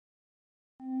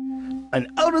an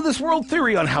out-of-this-world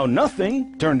theory on how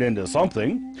nothing turned into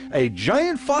something, a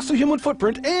giant fossil human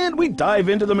footprint, and we dive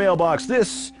into the mailbox.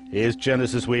 This is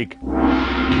Genesis Week.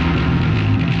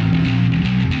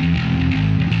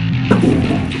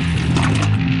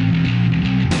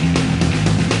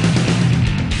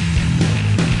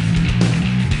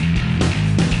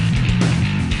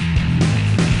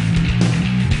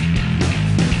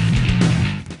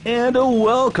 And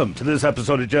welcome to this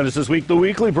episode of Genesis Week, the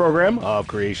weekly program of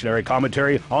creationary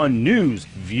commentary on news,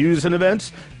 views, and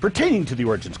events pertaining to the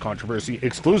Origins controversy,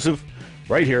 exclusive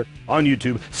right here on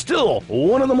YouTube. Still,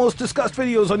 one of the most discussed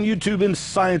videos on YouTube in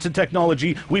science and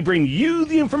technology. We bring you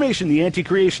the information the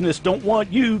anti-creationists don't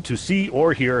want you to see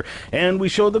or hear, and we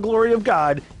show the glory of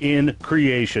God in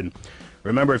creation.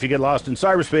 Remember, if you get lost in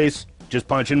cyberspace, just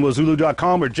punch in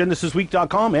Wazooloo.com or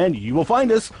GenesisWeek.com and you will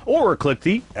find us, or click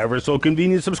the ever so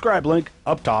convenient subscribe link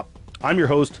up top. I'm your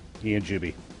host, Ian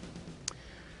Juby.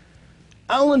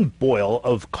 Alan Boyle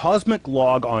of Cosmic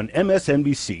Log on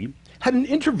MSNBC had an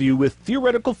interview with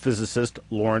theoretical physicist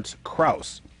Lawrence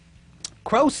Krauss.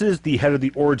 Krauss is the head of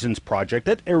the Origins Project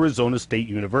at Arizona State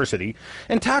University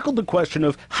and tackled the question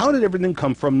of how did everything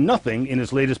come from nothing in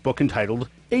his latest book entitled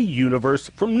A Universe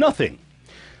from Nothing.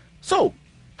 So,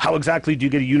 how exactly do you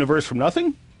get a universe from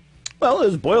nothing? Well,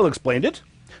 as Boyle explained it,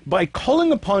 by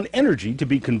calling upon energy to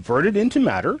be converted into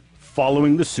matter,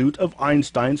 following the suit of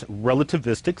Einstein's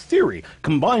relativistic theory,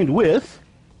 combined with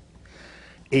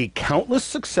a countless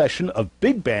succession of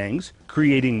Big Bangs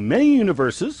creating many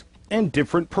universes and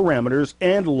different parameters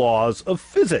and laws of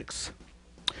physics.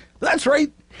 That's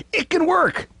right, it can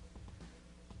work!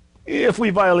 If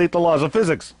we violate the laws of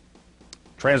physics.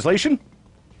 Translation?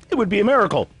 It would be a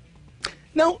miracle.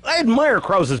 Now, I admire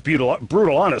Krauss's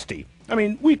brutal honesty. I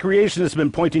mean, we creationists have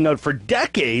been pointing out for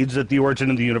decades that the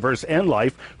origin of the universe and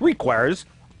life requires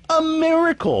a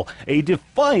miracle, a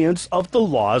defiance of the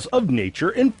laws of nature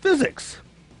and physics.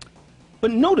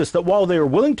 But notice that while they are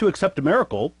willing to accept a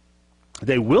miracle,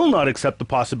 they will not accept the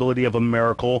possibility of a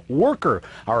miracle worker,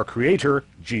 our Creator,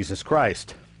 Jesus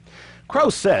Christ.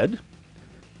 Krauss said,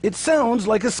 "It sounds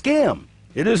like a scam.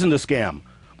 It isn't a scam.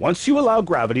 Once you allow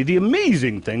gravity, the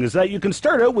amazing thing is that you can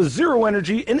start out with zero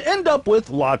energy and end up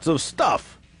with lots of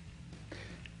stuff.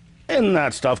 And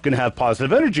that stuff can have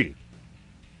positive energy,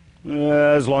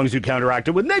 as long as you counteract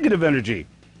it with negative energy.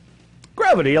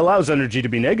 Gravity allows energy to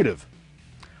be negative.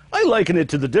 I liken it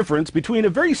to the difference between a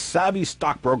very savvy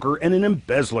stockbroker and an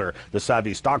embezzler. The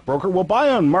savvy stockbroker will buy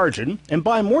on margin and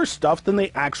buy more stuff than they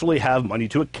actually have money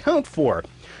to account for.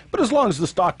 But as long as the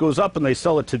stock goes up and they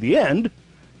sell it to the end,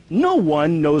 no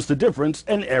one knows the difference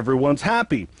and everyone's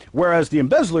happy. Whereas the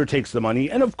embezzler takes the money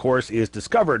and of course is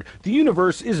discovered. The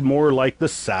universe is more like the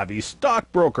savvy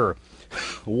stockbroker."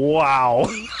 Wow.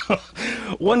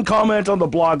 One comment on the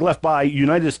blog left by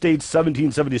United States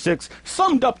 1776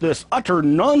 summed up this utter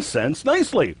nonsense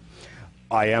nicely.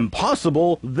 "I am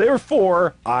possible,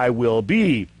 therefore I will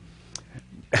be."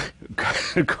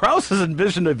 Krauss has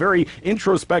envisioned a very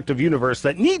introspective universe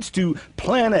that needs to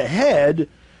plan ahead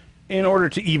in order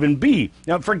to even be.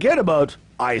 Now, forget about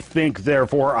 "I think,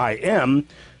 therefore I am."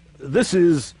 This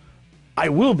is "I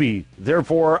will be,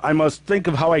 therefore I must think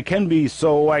of how I can be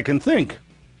so I can think."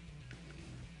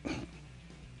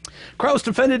 Krauss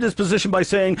defended his position by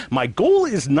saying, "My goal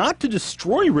is not to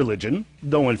destroy religion,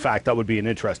 though in fact that would be an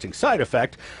interesting side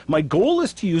effect. My goal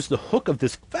is to use the hook of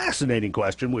this fascinating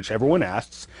question, which everyone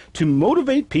asks, to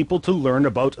motivate people to learn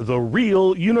about the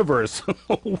real universe."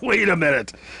 Wait a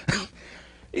minute.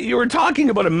 You were talking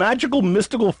about a magical,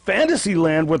 mystical fantasy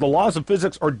land where the laws of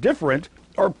physics are different,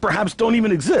 or perhaps don't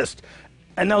even exist.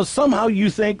 And now somehow you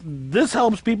think this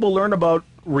helps people learn about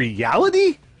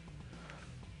reality?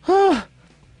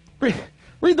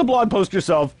 Read the blog post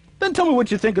yourself, then tell me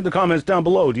what you think in the comments down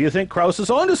below. Do you think Krauss is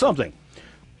onto something?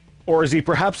 Or is he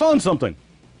perhaps on something?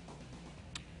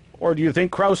 Or do you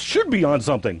think Krauss should be on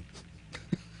something?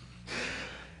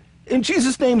 In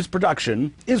Jesus' Name's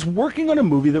production is working on a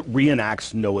movie that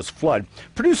reenacts Noah's flood.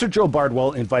 Producer Joe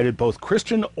Bardwell invited both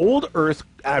Christian Old Earth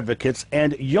advocates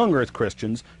and Young Earth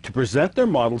Christians to present their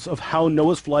models of how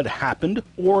Noah's flood happened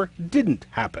or didn't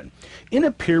happen in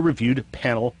a peer-reviewed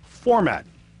panel format.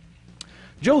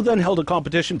 Joe then held a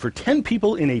competition for 10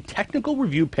 people in a technical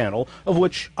review panel, of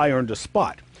which I earned a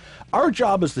spot. Our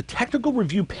job as the technical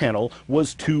review panel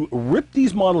was to rip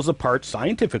these models apart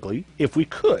scientifically if we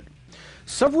could.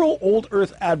 Several Old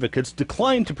Earth advocates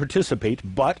declined to participate,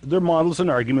 but their models and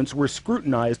arguments were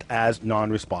scrutinized as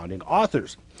non-responding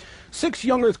authors. 6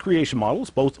 Young Earth creation models,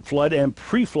 both flood and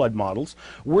pre-flood models,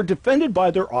 were defended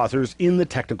by their authors in the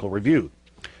technical review.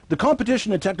 The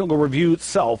competition and technical review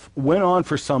itself went on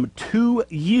for some 2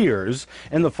 years,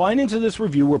 and the findings of this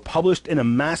review were published in a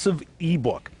massive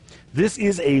ebook. This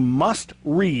is a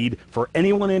must-read for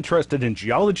anyone interested in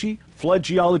geology, flood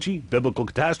geology, biblical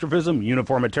catastrophism,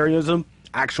 uniformitarianism,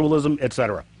 actualism,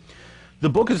 etc. The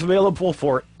book is available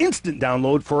for instant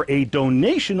download for a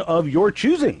donation of your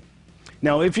choosing.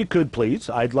 Now, if you could,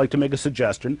 please, I'd like to make a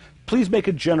suggestion. Please make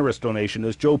a generous donation,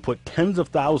 as Joe put tens of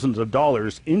thousands of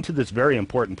dollars into this very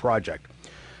important project.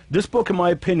 This book, in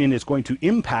my opinion, is going to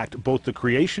impact both the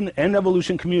creation and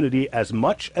evolution community as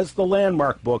much as the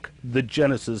landmark book, The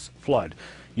Genesis Flood.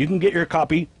 You can get your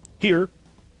copy here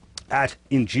at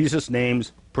In Jesus'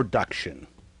 Name's Production.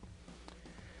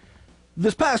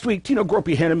 This past week, Tino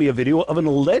Gropey handed me a video of an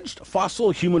alleged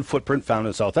fossil human footprint found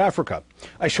in South Africa.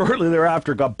 I shortly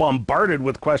thereafter got bombarded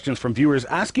with questions from viewers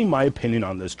asking my opinion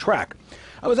on this track.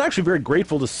 I was actually very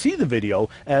grateful to see the video,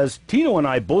 as Tino and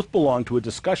I both belong to a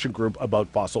discussion group about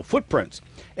fossil footprints,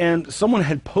 and someone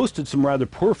had posted some rather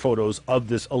poor photos of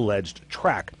this alleged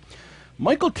track.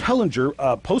 Michael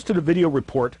Tellinger posted a video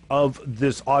report of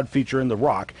this odd feature in the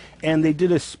rock, and they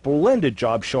did a splendid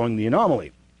job showing the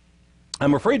anomaly.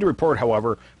 I'm afraid to report,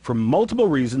 however, for multiple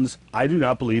reasons, I do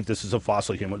not believe this is a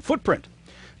fossil human footprint.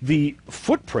 The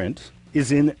footprint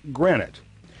is in granite.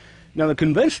 Now, the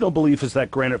conventional belief is that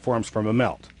granite forms from a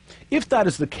melt. If that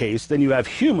is the case, then you have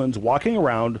humans walking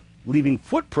around leaving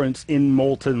footprints in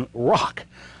molten rock.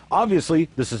 Obviously,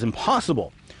 this is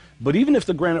impossible. But even if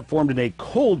the granite formed in a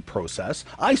cold process,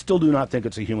 I still do not think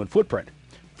it's a human footprint.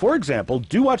 For example,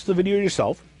 do watch the video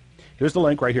yourself. Here's the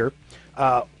link right here.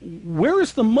 Where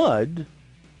is the mud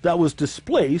that was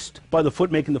displaced by the foot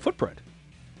making the footprint?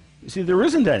 You see, there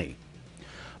isn't any.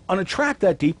 On a track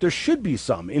that deep, there should be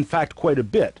some, in fact, quite a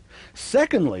bit.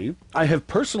 Secondly, I have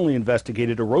personally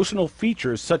investigated erosional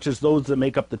features such as those that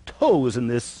make up the toes in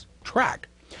this track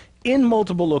in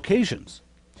multiple locations.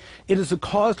 It is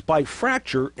caused by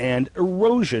fracture and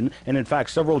erosion, and in fact,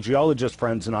 several geologist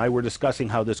friends and I were discussing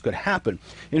how this could happen.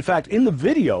 In fact, in the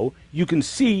video, you can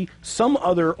see some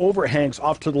other overhangs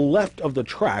off to the left of the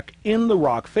track in the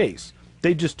rock face.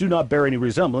 They just do not bear any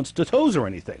resemblance to toes or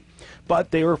anything,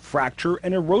 but they are fracture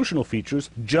and erosional features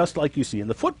just like you see in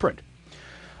the footprint.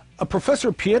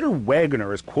 Professor Peter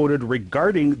Wagner is quoted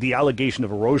regarding the allegation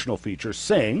of erosional features,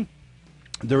 saying,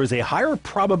 "There is a higher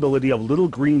probability of little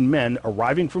green men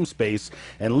arriving from space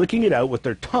and licking it out with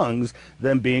their tongues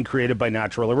than being created by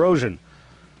natural erosion."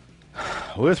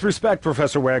 With respect,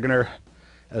 Professor Wagner,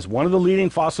 as one of the leading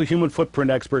fossil human footprint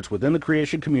experts within the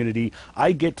creation community,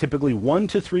 I get typically 1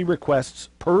 to 3 requests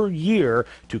per year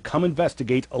to come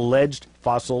investigate alleged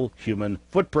fossil human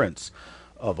footprints.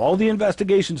 Of all the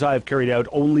investigations I have carried out,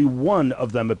 only one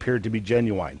of them appeared to be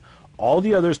genuine. All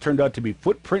the others turned out to be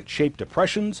footprint-shaped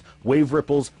depressions, wave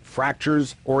ripples,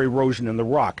 fractures, or erosion in the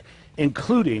rock,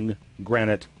 including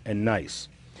granite and gneiss.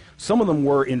 Some of them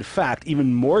were, in fact,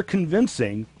 even more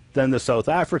convincing than the South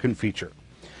African feature.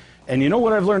 And you know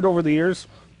what I've learned over the years?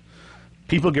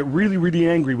 People get really, really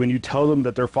angry when you tell them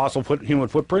that their fossil human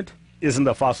footprint isn't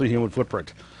a fossil human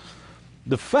footprint.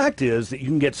 The fact is that you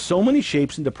can get so many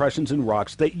shapes and depressions in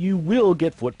rocks that you will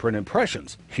get footprint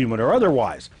impressions, human or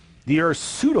otherwise. They are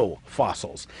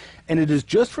pseudo-fossils, and it is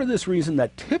just for this reason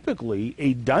that typically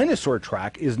a dinosaur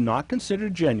track is not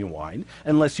considered genuine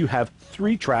unless you have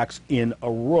 3 tracks in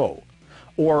a row,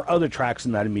 or other tracks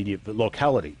in that immediate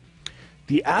locality.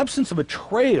 The absence of a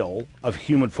trail of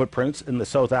human footprints in the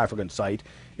South African site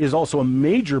is also a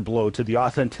major blow to the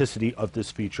authenticity of this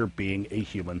feature being a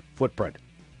human footprint.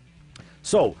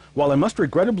 So, while I must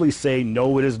regrettably say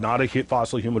no, it is not a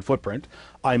fossil human footprint,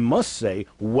 I must say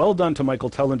well done to Michael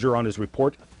Tellinger on his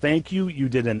report. Thank you. You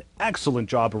did an excellent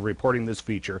job of reporting this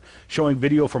feature, showing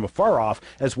video from afar off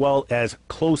as well as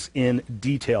close in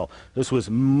detail. This was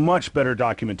much better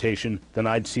documentation than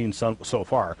I'd seen so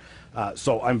far.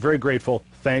 So I'm very grateful.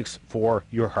 Thanks for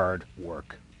your hard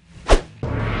work.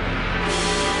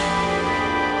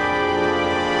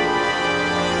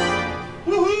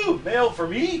 Woohoo! Mail for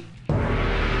me?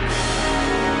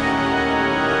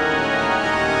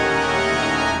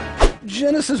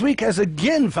 Genesis Week has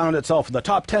again found itself in the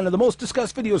top 10 of the most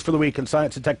discussed videos for the week in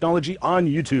science and technology on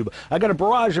YouTube. I got a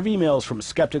barrage of emails from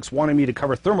skeptics wanting me to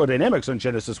cover thermodynamics on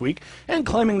Genesis Week and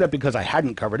claiming that because I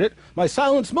hadn't covered it, my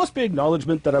silence must be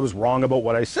acknowledgement that I was wrong about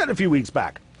what I said a few weeks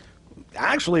back.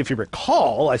 Actually, if you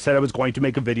recall, I said I was going to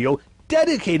make a video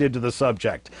dedicated to the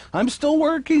subject. I'm still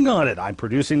working on it. I'm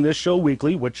producing this show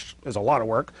weekly, which is a lot of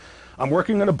work. I'm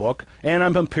working on a book, and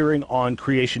I'm appearing on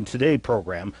Creation Today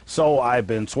program, so I've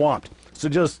been swamped. So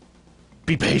just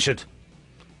be patient.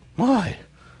 Why?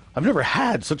 I've never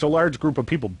had such a large group of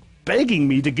people begging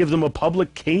me to give them a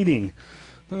public caning.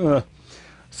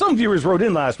 Some viewers wrote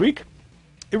in last week.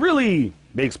 It really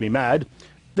makes me mad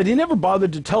that he never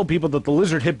bothered to tell people that the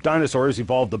lizard-hip dinosaurs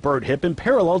evolved the bird hip in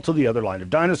parallel to the other line of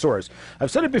dinosaurs. I've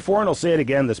said it before and I'll say it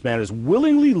again, this man is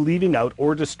willingly leaving out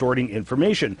or distorting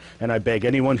information, and I beg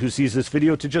anyone who sees this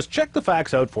video to just check the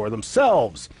facts out for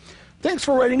themselves. Thanks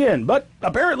for writing in, but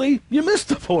apparently you missed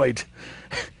the point.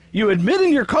 You admit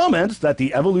in your comments that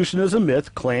the evolutionism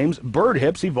myth claims bird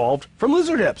hips evolved from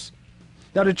lizard hips.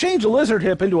 Now, to change a lizard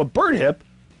hip into a bird hip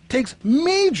takes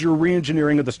major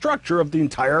re-engineering of the structure of the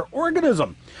entire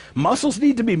organism. Muscles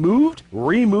need to be moved,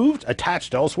 removed,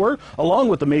 attached elsewhere, along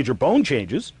with the major bone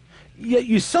changes. Yet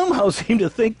you somehow seem to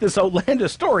think this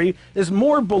outlandish story is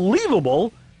more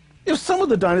believable if some of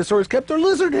the dinosaurs kept their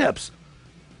lizard hips.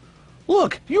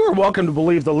 Look, you are welcome to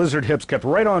believe the lizard hips kept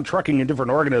right on trucking in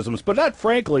different organisms, but that,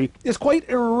 frankly, is quite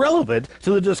irrelevant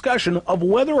to the discussion of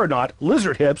whether or not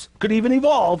lizard hips could even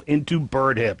evolve into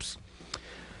bird hips.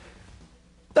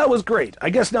 That was great. I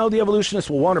guess now the evolutionists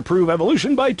will want to prove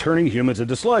evolution by turning humans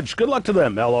into sludge. Good luck to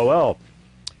them, LOL.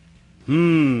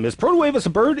 Is Protoavis a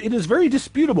bird? It is very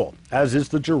disputable, as is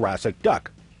the Jurassic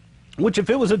duck, which, if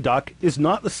it was a duck, is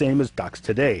not the same as ducks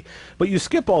today. But you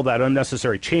skip all that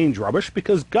unnecessary change rubbish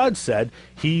because God said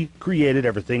he created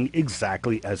everything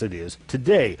exactly as it is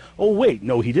today. Oh wait,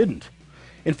 no he didn't.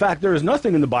 In fact, there is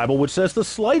nothing in the Bible which says the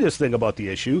slightest thing about the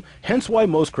issue, hence why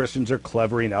most Christians are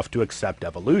clever enough to accept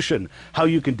evolution. How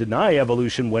you can deny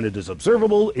evolution when it is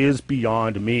observable is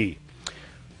beyond me.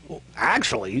 Well,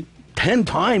 actually, 10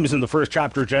 times in the first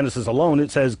chapter of Genesis alone, it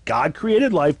says God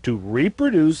created life to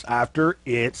reproduce after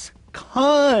its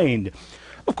kind.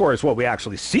 Of course, what we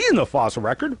actually see in the fossil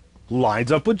record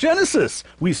lines up with Genesis.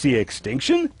 We see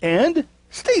extinction and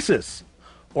stasis.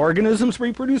 Organisms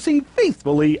reproducing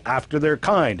faithfully after their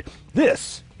kind.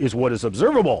 This is what is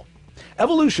observable.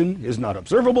 Evolution is not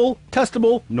observable,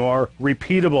 testable, nor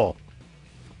repeatable.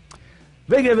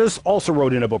 Vegavis also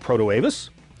wrote in about Protoavis.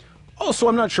 Also,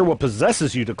 I'm not sure what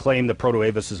possesses you to claim that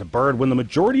Protoavis is a bird when the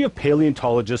majority of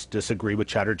paleontologists disagree with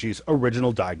Chatterjee's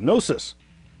original diagnosis.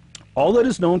 All that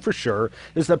is known for sure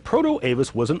is that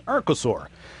Protoavis was an archosaur.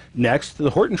 Next,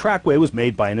 the Horton trackway was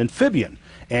made by an amphibian,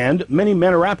 and many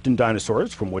Maniraptor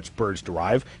dinosaurs, from which birds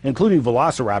derive, including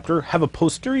Velociraptor, have a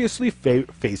posteriorly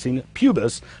facing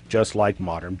pubis, just like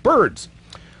modern birds.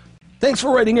 Thanks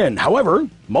for writing in. However,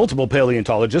 multiple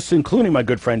paleontologists, including my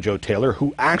good friend Joe Taylor,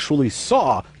 who actually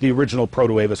saw the original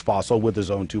Protoavis fossil with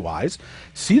his own 2 eyes,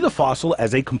 see the fossil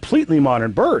as a completely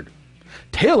modern bird.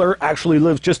 Taylor actually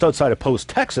lives just outside of Post,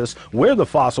 Texas, where the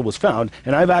fossil was found,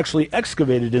 and I've actually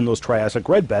excavated in those Triassic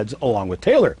red beds along with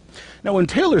Taylor. Now, when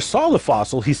Taylor saw the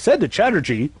fossil, he said to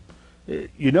Chatterjee,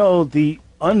 you know, the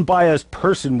unbiased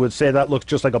person would say that looks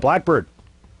just like a blackbird.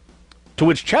 To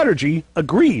which Chatterjee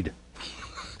agreed.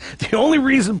 The only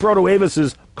reason Protoavis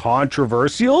is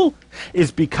controversial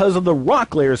is because of the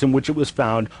rock layers in which it was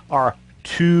found are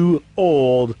too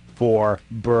old for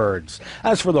birds.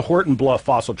 As for the Horton Bluff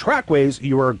fossil trackways,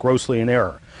 you are grossly in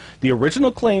error. The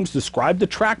original claims described the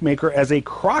track maker as a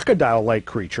crocodile-like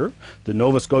creature. The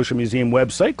Nova Scotia Museum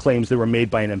website claims they were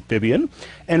made by an amphibian.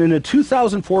 And in a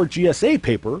 2004 GSA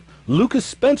paper, Lucas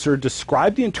Spencer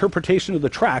described the interpretation of the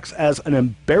tracks as an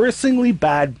embarrassingly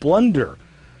bad blunder.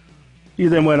 He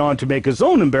then went on to make his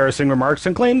own embarrassing remarks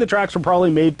and claimed the tracks were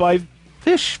probably made by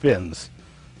fish fins.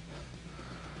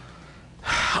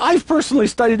 I've personally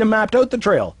studied and mapped out the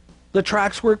trail. The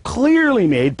tracks were clearly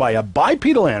made by a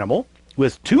bipedal animal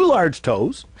with 2 large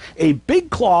toes, a big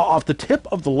claw off the tip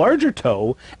of the larger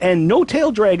toe, and no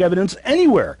tail drag evidence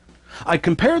anywhere. I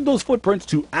compared those footprints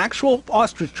to actual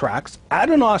ostrich tracks at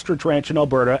an ostrich ranch in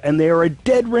Alberta, and they are a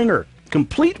dead ringer,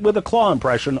 complete with a claw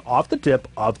impression off the tip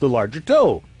of the larger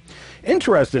toe.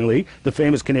 Interestingly, the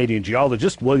famous Canadian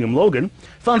geologist William Logan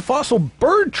found fossil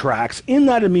bird tracks in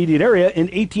that immediate area in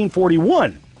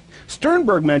 1841.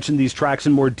 Sternberg mentioned these tracks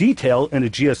in more detail in a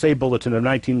GSA bulletin of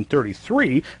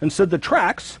 1933 and said the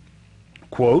tracks,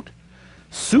 quote,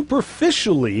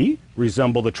 superficially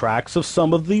resemble the tracks of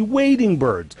some of the wading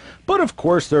birds, but of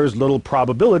course there is little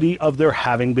probability of their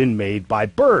having been made by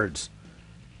birds,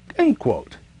 end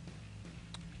quote.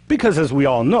 Because as we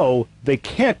all know, they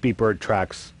can't be bird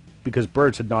tracks because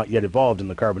birds had not yet evolved in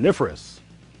the Carboniferous,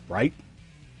 right?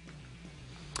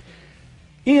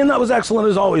 Ian, that was excellent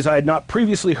as always. I had not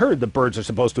previously heard that birds are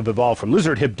supposed to have evolved from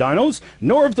lizard-hip dinos,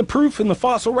 nor of the proof in the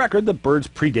fossil record that birds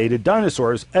predated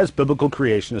dinosaurs, as biblical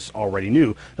creationists already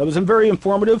knew. That was very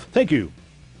informative. Thank you.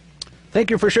 Thank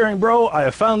you for sharing, bro. I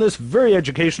have found this very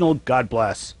educational. God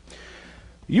bless.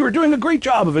 You are doing a great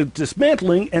job of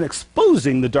dismantling and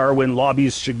exposing the Darwin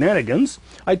lobby's shenanigans.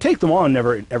 I take them on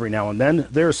every now and then.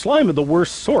 They're slime of the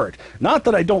worst sort. Not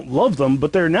that I don't love them,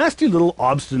 but they're nasty little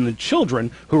obstinate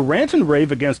children who rant and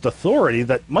rave against authority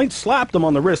that might slap them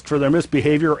on the wrist for their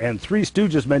misbehavior and Three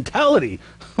Stooges mentality.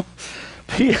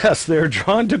 P.S. They're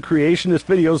drawn to creationist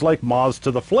videos like moths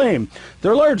to the flame.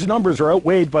 Their large numbers are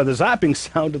outweighed by the zapping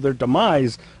sound of their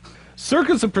demise.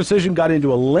 Circus of Precision got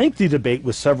into a lengthy debate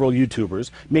with several YouTubers,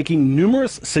 making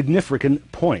numerous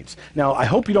significant points. Now, I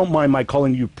hope you don't mind my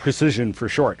calling you Precision for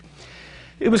short.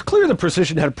 It was clear that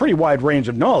Precision had a pretty wide range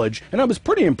of knowledge, and I was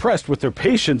pretty impressed with their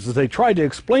patience as they tried to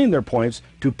explain their points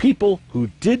to people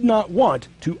who did not want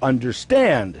to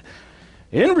understand.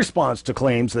 In response to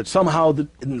claims that somehow the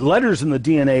letters in the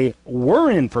DNA were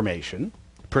information,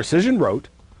 Precision wrote,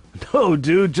 "No,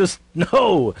 dude, just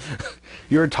no.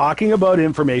 You're talking about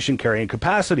information carrying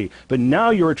capacity, but now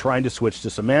you're trying to switch to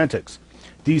semantics.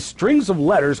 These strings of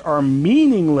letters are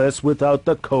meaningless without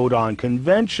the codon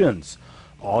conventions.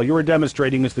 All you are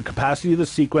demonstrating is the capacity of the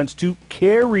sequence to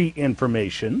carry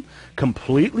information,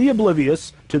 completely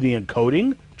oblivious to the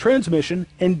encoding, transmission,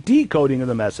 and decoding of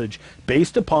the message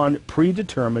based upon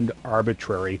predetermined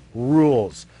arbitrary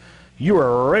rules." You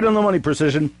are right on the money,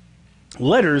 Precision.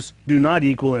 Letters do not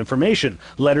equal information.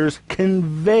 Letters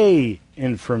convey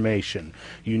information.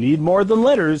 You need more than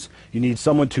letters. You need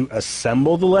someone to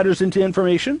assemble the letters into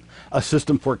information, a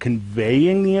system for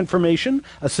conveying the information,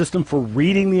 a system for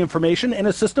reading the information, and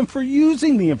a system for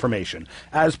using the information,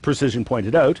 as Precision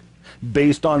pointed out,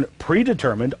 based on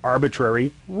predetermined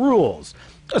arbitrary rules.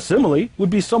 A simile would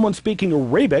be someone speaking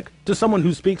Arabic to someone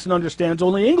who speaks and understands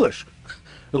only English.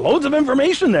 Loads of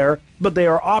information there, but they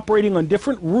are operating on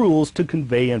different rules to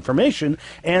convey information,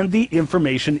 and the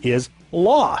information is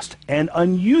lost and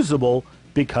unusable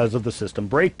because of the system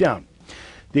breakdown.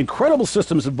 The incredible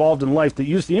systems involved in life that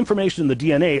use the information in the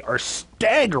DNA are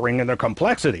staggering in their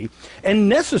complexity and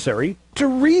necessary to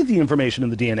read the information in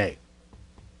the DNA.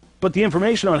 But the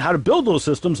information on how to build those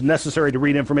systems necessary to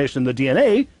read information in the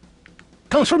DNA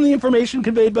comes from the information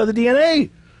conveyed by the DNA.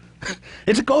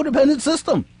 It's a codependent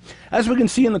system. As we can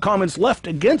see in the comments left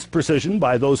against Precision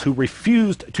by those who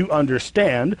refused to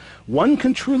understand, one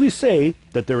can truly say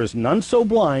that there is none so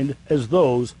blind as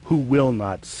those who will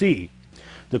not see.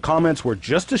 The comments were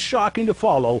just as shocking to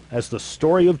follow as the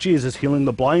story of Jesus healing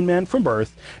the blind man from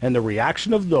birth and the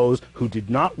reaction of those who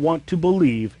did not want to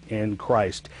believe in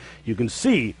Christ. You can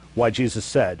see why Jesus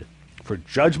said, "For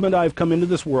judgment I have come into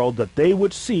this world, that they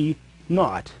which see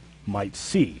not might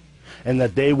see, and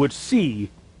that they which see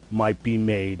might be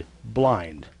made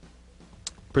blind."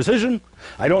 Precision,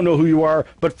 I don't know who you are,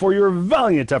 but for your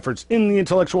valiant efforts in the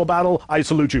intellectual battle, I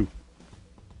salute you.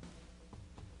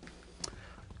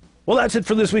 Well, that's it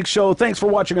for this week's show. Thanks for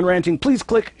watching and ranting. Please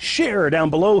click share down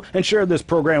below and share this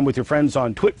program with your friends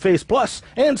on TwitFace+,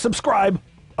 and subscribe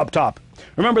up top.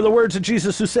 Remember the words of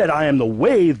Jesus who said, "I am the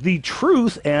way, the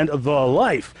truth, and the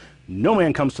life. No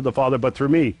man comes to the Father but through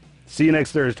me." See you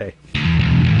next Thursday.